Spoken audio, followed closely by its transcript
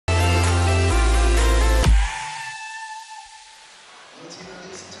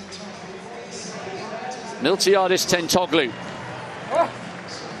Miltiadis Tentoglou.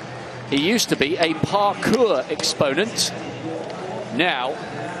 He used to be a parkour exponent. Now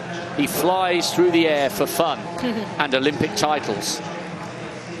he flies through the air for fun and Olympic titles.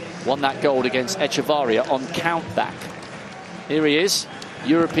 Won that gold against Echevarria on countback. Here he is,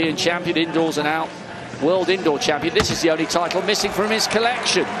 European champion indoors and out, world indoor champion. This is the only title missing from his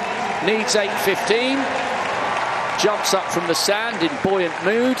collection. Needs 8.15. Jumps up from the sand in buoyant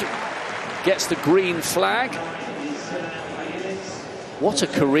mood. Gets the green flag. What a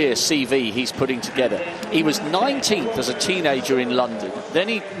career CV he's putting together. He was 19th as a teenager in London. Then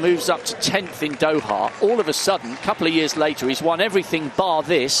he moves up to 10th in Doha. All of a sudden, a couple of years later, he's won everything bar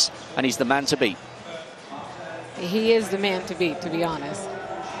this, and he's the man to beat. He is the man to beat, to be honest.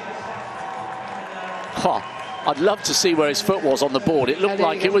 I'd love to see where his foot was on the board. It looked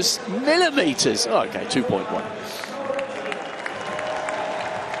like it was millimeters. Oh, okay, 2.1.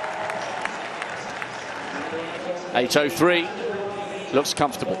 .803. Looks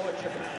comfortable.